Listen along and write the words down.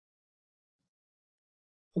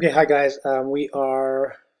Okay, hi guys. We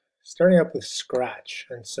are starting up with Scratch,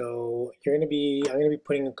 and so I'm going to be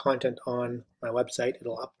putting content on my website.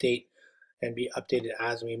 It'll update and be updated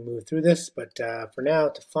as we move through this. But for now,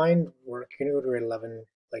 to find work, you're going to go to grade 11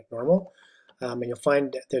 like normal, and you'll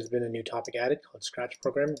find that there's been a new topic added called Scratch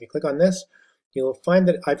Program. If you click on this, you'll find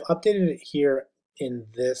that I've updated it here in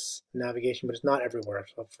this navigation, but it's not everywhere.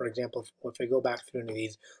 So, for example, if I go back through any of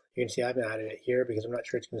these, you can see I haven't added it here because I'm not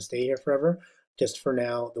sure it's going to stay here forever. Just for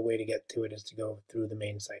now, the way to get to it is to go through the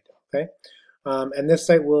main site, okay? And this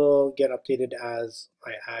site will get updated as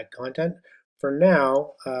I add content. For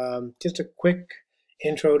now, just a quick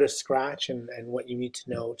intro to Scratch and what you need to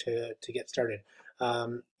know to get started.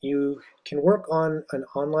 You can work on an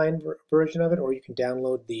online version of it, or you can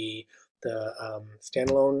download the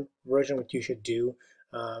standalone version, which you should do.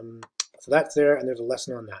 So that's there, and there's a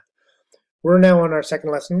lesson on that. We're now on our second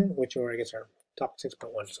lesson, which, or I guess our topic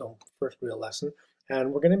 6.1, so first real lesson.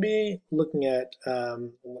 And we're going to be looking at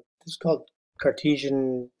what this is called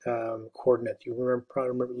cartesian coordinates. You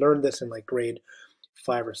probably learned this in like grade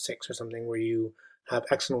 5 or 6 or something, where you have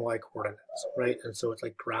x and y coordinates, right? And so it's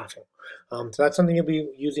like graphing. So that's something you'll be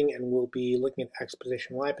using, and we'll be looking at x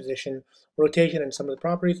position, y position, rotation, and some of the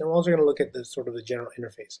properties. And we're also going to look at the sort of the general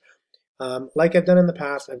interface. Like I've done in the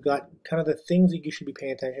past, I've got kind of the things that you should be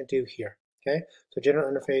paying attention to here. Okay, so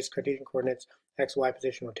general interface, Cartesian coordinates, x, y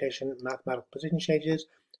position, rotation, mathematical position changes,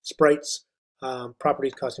 sprites,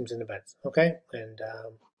 properties, costumes, and events. Okay, and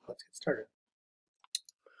let's get started.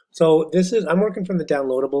 So I'm working from the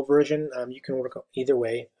downloadable version. You can work either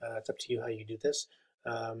way. It's up to you how you do this.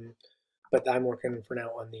 But I'm working for now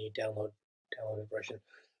on the downloaded version.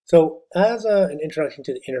 So as an introduction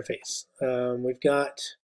to the interface, we've got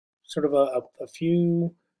sort of a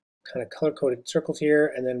few kind of color-coded circles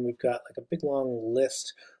here, and then we've got like a big long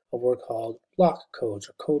list of what are called block codes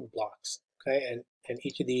or code blocks. Okay, and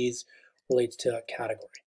each of these relates to a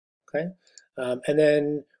category. Okay, and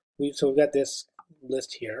then we've got this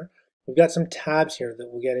list here. We've got some tabs here that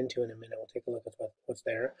we'll get into in a minute. We'll take a look at what's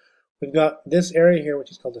there. We've got this area here,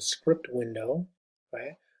 which is called the script window.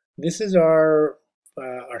 Right, this is our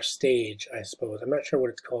stage, I suppose. I'm not sure what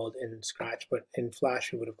it's called in Scratch, but in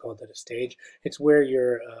Flash we would have called it a stage. It's where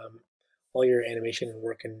your all your animation and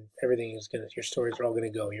work and everything is gonna, your stories are all gonna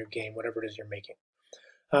go, your game, whatever it is you're making.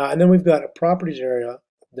 And then we've got a properties area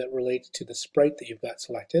that relates to the sprite that you've got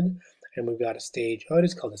selected, and we've got a stage. Oh, it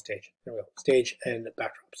is called a stage. There we go. Stage and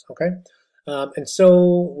backdrops. Okay, and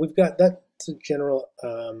so we've got that's a general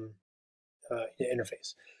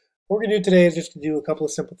interface. What we're going to do today is just to do a couple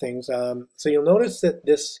of simple things. So you'll notice that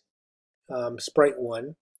this sprite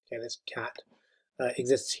one, okay, this cat,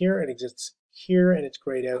 exists here, it exists here, and it's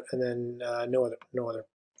grayed out, and then no other sort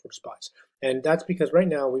of spots. And that's because right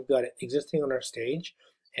now we've got it existing on our stage,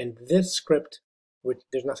 and this script, which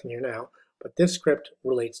there's nothing here now, but this script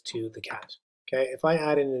relates to the cat. Okay, if I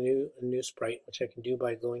add in a new sprite, which I can do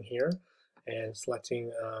by going here and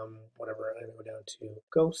selecting whatever, I'm going to go down to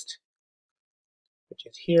ghost, which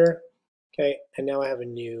is here. Okay, and now I have a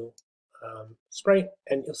new sprite,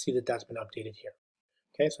 and you'll see that that's been updated here.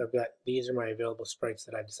 Okay, so I've got, these are my available sprites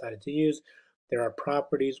that I decided to use. There are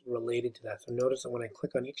properties related to that. So notice that when I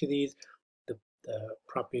click on each of these, the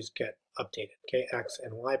properties get updated. Okay, x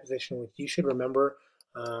and y position, which you should remember.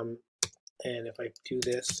 And if I do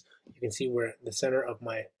this, you can see where the center of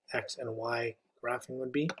my x and y graphing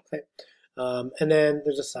would be. Okay, and then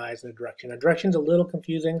there's a size and a direction. Now, direction's a little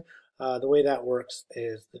confusing. The way that works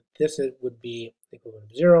is that this would be equivalent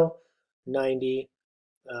of 0, 90,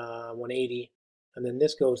 180, and then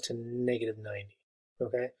this goes to negative 90.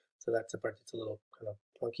 Okay, so that's the part that's a little kind of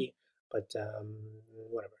clunky, but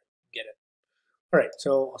whatever, get it. All right,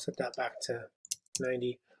 so I'll set that back to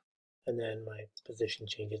 90, and then my position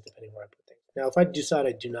changes depending where I put things. Now, if I decide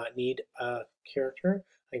I do not need a character,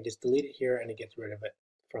 I can just delete it here, and it gets rid of it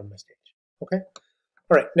from my stage. Okay,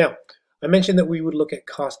 all right, now, I mentioned that we would look at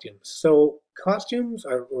costumes. So costumes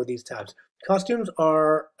are, or these tabs, costumes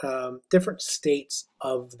are different states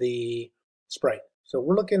of the sprite. So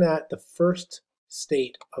we're looking at the first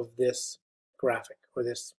state of this graphic or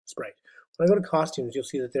this sprite. When I go to costumes, you'll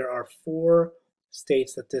see that there are 4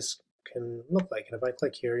 states that this can look like. And if I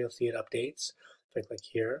click here, you'll see it updates. If I click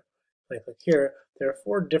here, if I click here, there are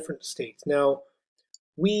 4 different states. Now,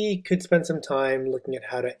 we could spend some time looking at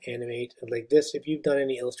how to animate like this. If you've done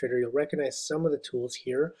any Illustrator, you'll recognize some of the tools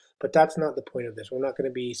here, but that's not the point of this. We're not going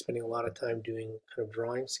to be spending a lot of time doing kind of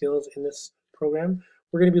drawing skills in this program.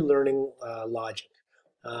 We're going to be learning logic.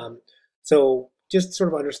 So just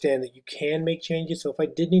sort of understand that you can make changes. So if I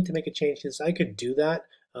did need to make a change to this, I could do that.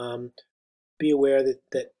 Be aware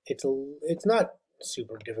that it's not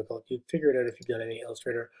super difficult. You'd figure it out if you've done any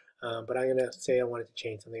Illustrator. But I'm going to say I wanted to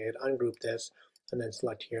change something. I could ungroup this and then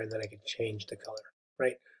select here, and then I could change the color,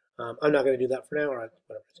 right? I'm not going to do that for now, or whatever,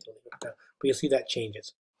 just leave it for now. But you'll see that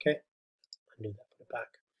changes, okay? Undo that, put it back.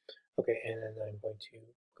 Okay, and then I'm going to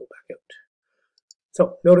go back out.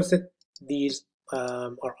 So notice that these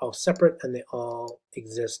are all separate and they all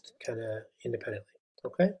exist kind of independently,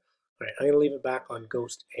 okay? All right, I'm going to leave it back on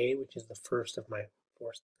Ghost A, which is the first of my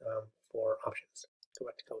four options. Go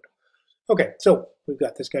back to code. Okay, so we've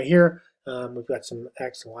got this guy here. We've got some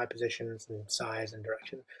X and Y positions and size and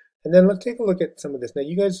direction. And then let's take a look at some of this. Now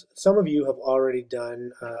you guys, some of you have already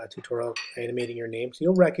done a tutorial animating your name, so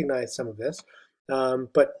you'll recognize some of this.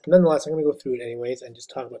 But nonetheless, I'm going to go through it anyways and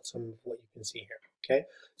just talk about some of what you can see here. Okay,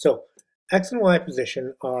 so X and Y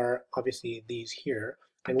position are obviously these here,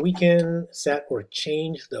 and we can set or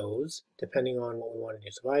change those depending on what we want to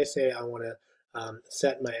do. So if I say I want to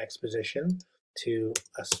set my X position to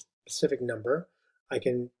a specific number, I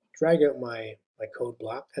can drag out my code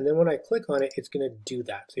block, and then when I click on it, it's going to do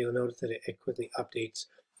that. So you'll notice that it quickly updates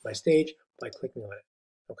my stage by clicking on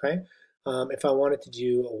it. Okay. If I wanted to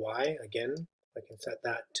do a Y, again, I can set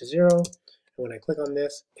that to 0. And when I click on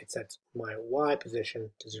this, it sets my Y position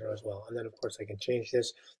to 0 as well. And then of course I can change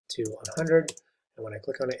this to 100. And when I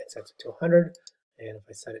click on it, it sets it to 100. And if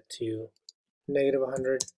I set it to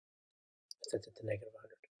 -100, it sets it to -100.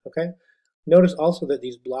 Okay. Notice also that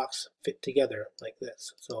these blocks fit together like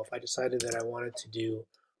this. So if I decided that I wanted to do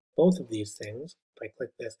both of these things, if I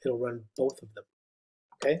click this, it'll run both of them.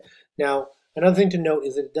 Okay. Now, another thing to note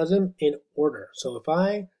is that it does them in order. So if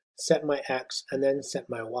I set my X and then set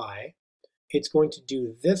my Y, it's going to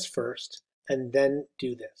do this first and then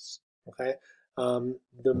do this. Okay.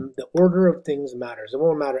 The order of things matters. It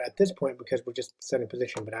won't matter at this point because we're just setting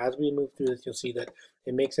position. But as we move through this, you'll see that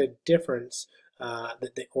it makes a difference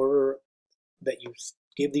that the order that you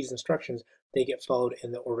give these instructions, they get followed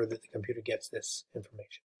in the order that the computer gets this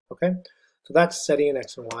information. Okay, so that's setting an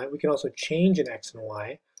X and Y. We can also change an X and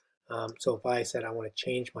Y. So if I said I want to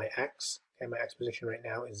change my X, okay, my X position right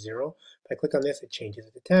now is 0. If I click on this, it changes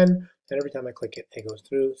it to 10. And every time I click it, it goes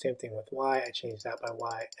through. Same thing with Y. I change that by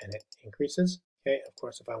Y and it increases. Okay, of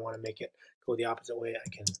course, if I want to make it go the opposite way, I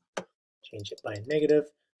can change it by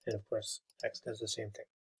negative. And of course, X does the same thing.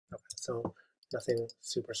 Okay, so nothing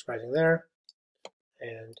super surprising there.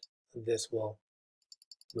 And this will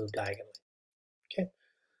move diagonally. Okay.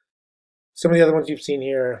 Some of the other ones you've seen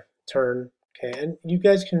here, turn. Okay, and you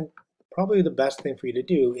guys can, probably the best thing for you to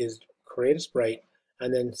do is create a sprite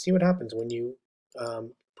and then see what happens when you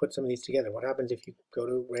put some of these together. What happens if you go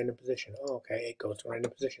to random position? Oh, okay, it goes to random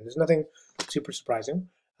position. There's nothing super surprising.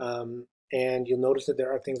 And you'll notice that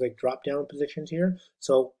there are things like drop-down positions here.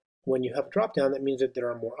 So when you have drop-down, that means that there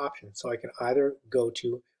are more options. So I can either go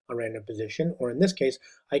to a random position, or in this case,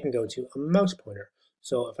 I can go to a mouse pointer.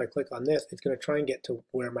 So if I click on this, it's going to try and get to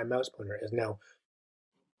where my mouse pointer is. Now,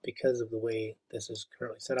 because of the way this is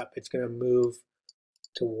currently set up, it's going to move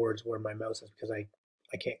towards where my mouse is because I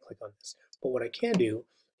can't click on this. But what I can do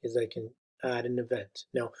is I can add an event.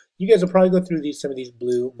 Now, you guys will probably go through some of these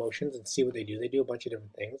blue motions and see what they do. They do a bunch of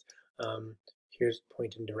different things. Here's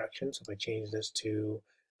point and direction. So if I change this to,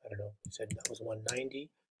 I don't know, you said that was 190.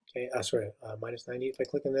 Okay, sorry, minus 90. If I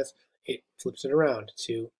click on this, it flips it around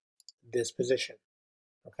to this position.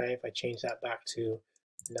 Okay, if I change that back to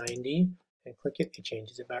 90 and click it, it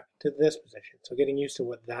changes it back to this position. So getting used to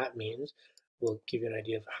what that means will give you an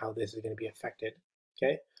idea of how this is going to be affected.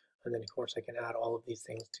 Okay, and then of course I can add all of these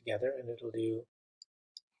things together and it'll do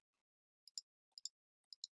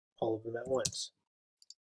all of them at once.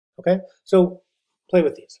 Okay, so play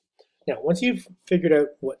with these. Now, once you've figured out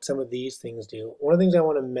what some of these things do, one of the things I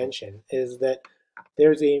want to mention is that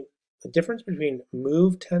there's a difference between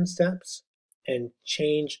move 10 steps and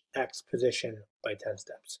change X position by 10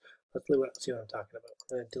 steps. Let's see what I'm talking about.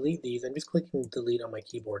 I'm going to delete these. I'm just clicking delete on my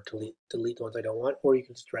keyboard to delete the ones I don't want, or you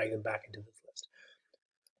can just drag them back into this list.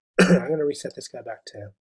 I'm going to reset this guy back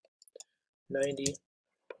to 90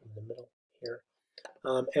 in the middle here.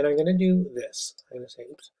 And I'm going to do this. I'm going to say,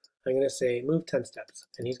 oops. I'm going to say move 10 steps,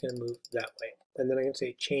 and he's going to move that way. And then I'm going to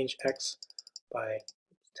say change X by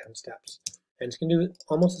 10 steps. And it's going to do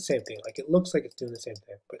almost the same thing. Like it looks like it's doing the same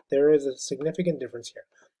thing, but there is a significant difference here.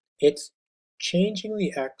 It's changing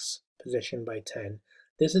the X position by 10.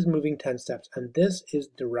 This is moving 10 steps, and this is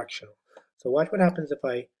directional. So watch what happens if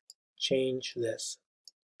I change this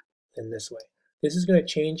in this way. This is going to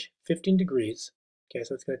change 15 degrees. Okay,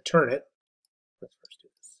 so it's going to turn it. Let's first do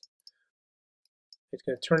this. It's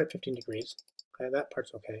going to turn it 15 degrees. Okay, that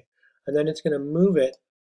part's okay. And then it's going to move it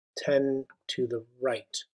 10 to the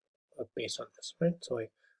right based on this, right? So I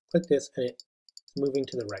click this and it It's moving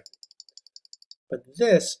to the right. But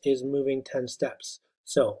this is moving 10 steps.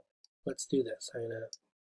 So let's do this. I'm going to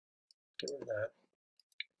get rid of that.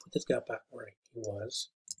 Put this guy back where he was.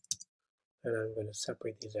 And I'm going to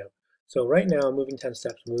separate these out. So right now, moving 10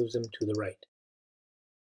 steps moves him to the right.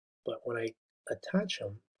 But when I attach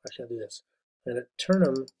him, actually I'll do this. I'm going to turn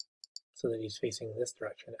him so that he's facing this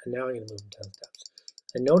direction. And now I'm going to move him 10 steps.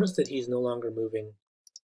 And notice that he's no longer moving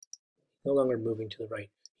to the right.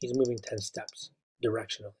 He's moving 10 steps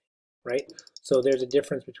directionally, right? So there's a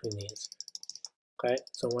difference between these. Okay,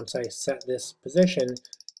 so once I set this position,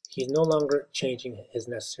 he's no longer changing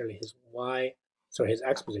necessarily his his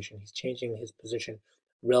x position. He's changing his position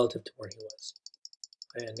relative to where he was.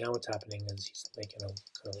 Okay, and now what's happening is he's making a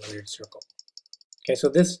kind of weird circle. Okay, so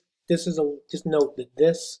this is just note that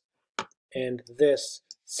this and this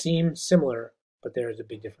seem similar, but there is a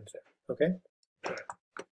big difference there. Okay. Great.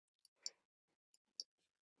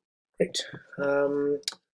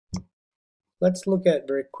 Let's look at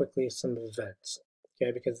very quickly some events.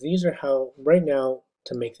 Okay, because these are how right now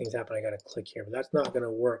to make things happen. I got to click here, but that's not going to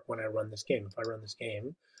work when I run this game. If I run this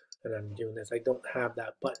game and I'm doing this, I don't have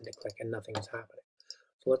that button to click and nothing is happening.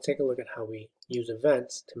 So let's take a look at how we use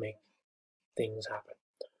events to make things happen.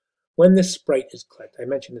 When this sprite is clicked, I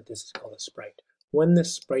mentioned that this is called a sprite. When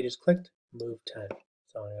this sprite is clicked, move 10.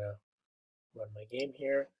 So I'm going to run my game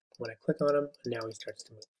here. When I click on him, now he starts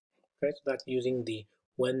to move. Okay, so that's using the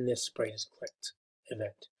when this sprite is clicked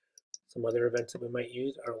event. Some other events that we might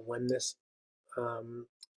use are when this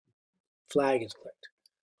flag is clicked.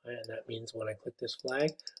 And that means when I click this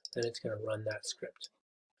flag, then it's going to run that script.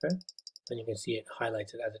 Okay, and you can see it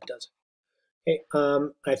highlights it as it does it.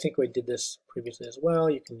 Okay, I think we did this previously as well.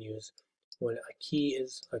 You can use when a key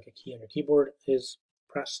is, like a key on your keyboard is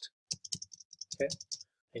pressed. Okay,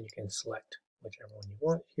 and you can select whichever one you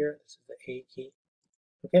want here. This is the A key.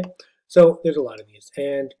 Okay, so there's a lot of these,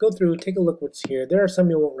 and go through, take a look what's here. There are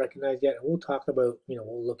some you won't recognize yet, and we'll talk about,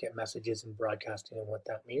 we'll look at messages and broadcasting and what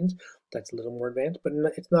that means. That's a little more advanced, but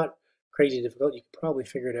it's not crazy difficult. You can probably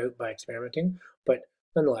figure it out by experimenting, but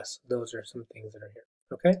nonetheless, those are some things that are here.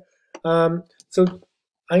 Okay, so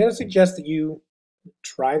I'm going to suggest that you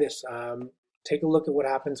try this. Take a look at what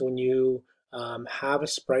happens when you have a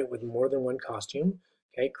sprite with more than one costume.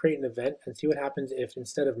 Okay, create an event and see what happens if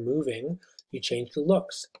instead of moving, you change the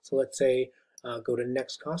looks. So let's say go to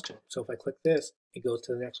next costume. So if I click this, it goes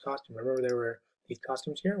to the next costume. Remember there were these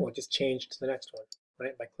costumes here? Well, it just changed to the next one,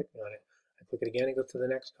 right? By clicking on it. I click it again, it goes to the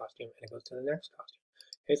next costume, and it goes to the next costume.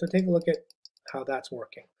 Okay, so take a look at how that's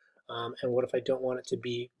working. And what if I don't want it to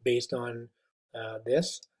be based on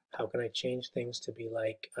this? How can I change things to be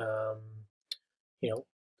like, go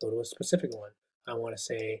to a specific one? I want to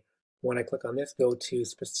say, when I click on this,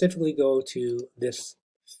 specifically go to this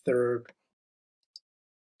third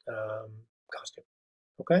costume.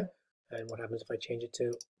 Okay, and what happens if I change it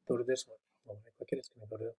to go to this one? Well, when I click it, it's going to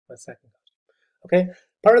go to my second costume. Okay,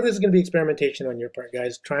 part of this is going to be experimentation on your part,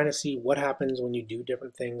 guys, trying to see what happens when you do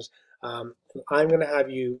different things. I'm going to have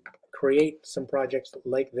you create some projects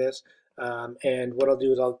like this, and what I'll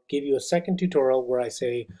do is I'll give you a second tutorial where I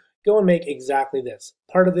say, go and make exactly this.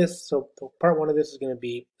 Part of this, so part one of this is going to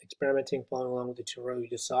be experimenting, following along with the tutorial you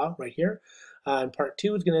just saw right here. And part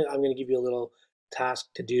two is I'm going to give you a little task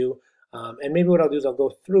to do. And maybe what I'll do is I'll go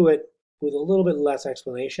through it with a little bit less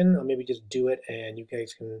explanation. I'll maybe just do it and you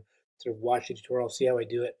guys can sort of watch the tutorial, see how I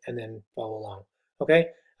do it, and then follow along.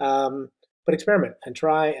 Okay? But experiment and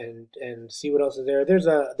try and see what else is there. There's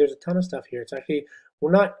a ton of stuff here. It's actually,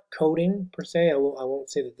 we're not coding per se. I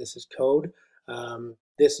won't say that this is code.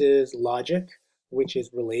 This is logic, which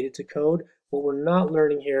is related to code. What we're not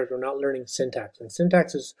learning here is we're not learning syntax. And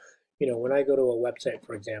syntax is, when I go to a website,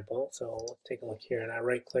 for example, so let's take a look here, and I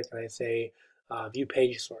right click and I say view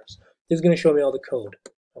page source. This is going to show me all the code,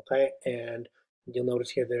 okay? And you'll notice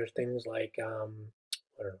here there's things like, I don't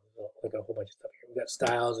know, like a whole bunch of stuff here. We've got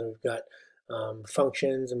styles and we've got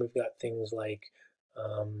functions, and we've got things like,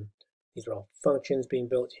 these are all functions being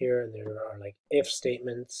built here, and there are like if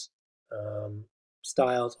statements,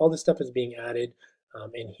 styles, all this stuff is being added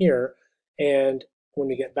in here. And when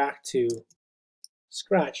we get back to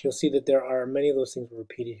Scratch, you'll see that there are many of those things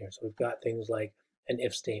repeated here. So we've got things like an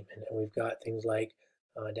if statement, and we've got things like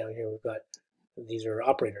down here we've got, these are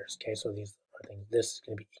operators. Okay, so these are things, this is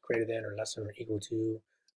going to be greater than or less than or equal to.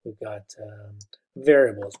 We've got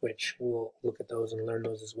variables, which we'll look at those and learn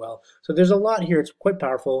those as well. So there's a lot here. It's quite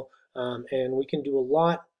powerful, and we can do a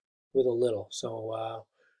lot with a little. So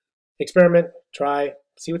experiment, try,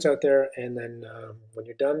 see what's out there, and then when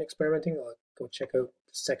you're done experimenting, go check out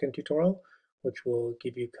the second tutorial, which will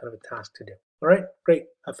give you kind of a task to do. All right, great,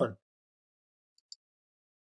 have fun.